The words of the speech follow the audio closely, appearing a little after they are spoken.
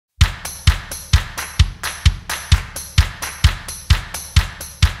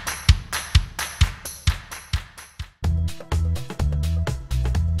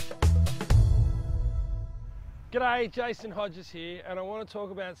G'day, Jason Hodges here, and I want to talk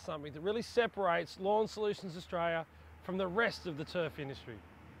about something that really separates Lawn Solutions Australia from the rest of the turf industry.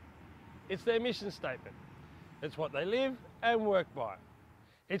 It's their mission statement. It's what they live and work by.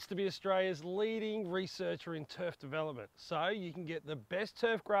 It's to be Australia's leading researcher in turf development, so you can get the best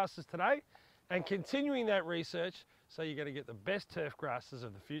turf grasses today and continuing that research so you're going to get the best turf grasses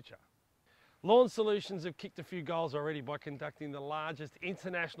of the future. Lawn Solutions have kicked a few goals already by conducting the largest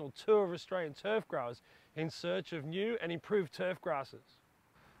international tour of Australian turf growers in search of new and improved turf grasses.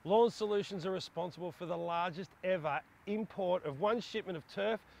 Lawn Solutions are responsible for the largest ever import of one shipment of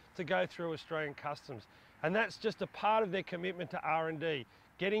turf to go through Australian customs. And that's just a part of their commitment to R&D,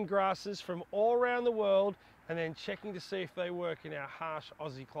 getting grasses from all around the world and then checking to see if they work in our harsh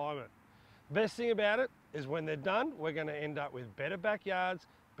Aussie climate. Best thing about it is when they're done, we're going to end up with better backyards,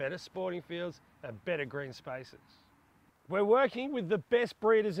 better sporting fields and better green spaces. We're working with the best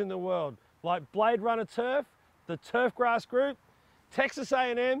breeders in the world like Blade Runner Turf, the Turfgrass Group, Texas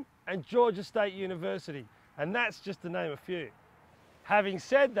A&M and Georgia State University, and that's just to name a few. Having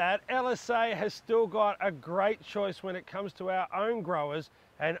said that, LSA has still got a great choice when it comes to our own growers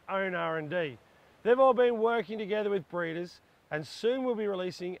and own R&D. They've all been working together with breeders and soon we'll be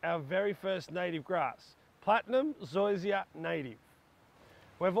releasing our very first native grass, Platinum Zoysia Native.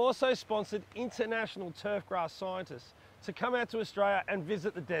 We've also sponsored international turfgrass scientists to come out to Australia and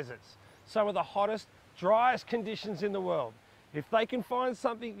visit the deserts, some of the hottest, driest conditions in the world. If they can find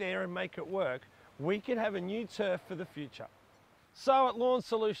something there and make it work, we can have a new turf for the future. So at Lawn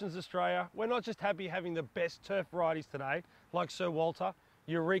Solutions Australia, we're not just happy having the best turf varieties today, like Sir Walter,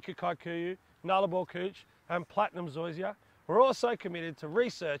 Eureka Kikuyu, Nullarbor Cooch and Platinum Zoysia. We're also committed to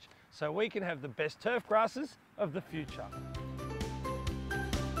research so we can have the best turf grasses of the future.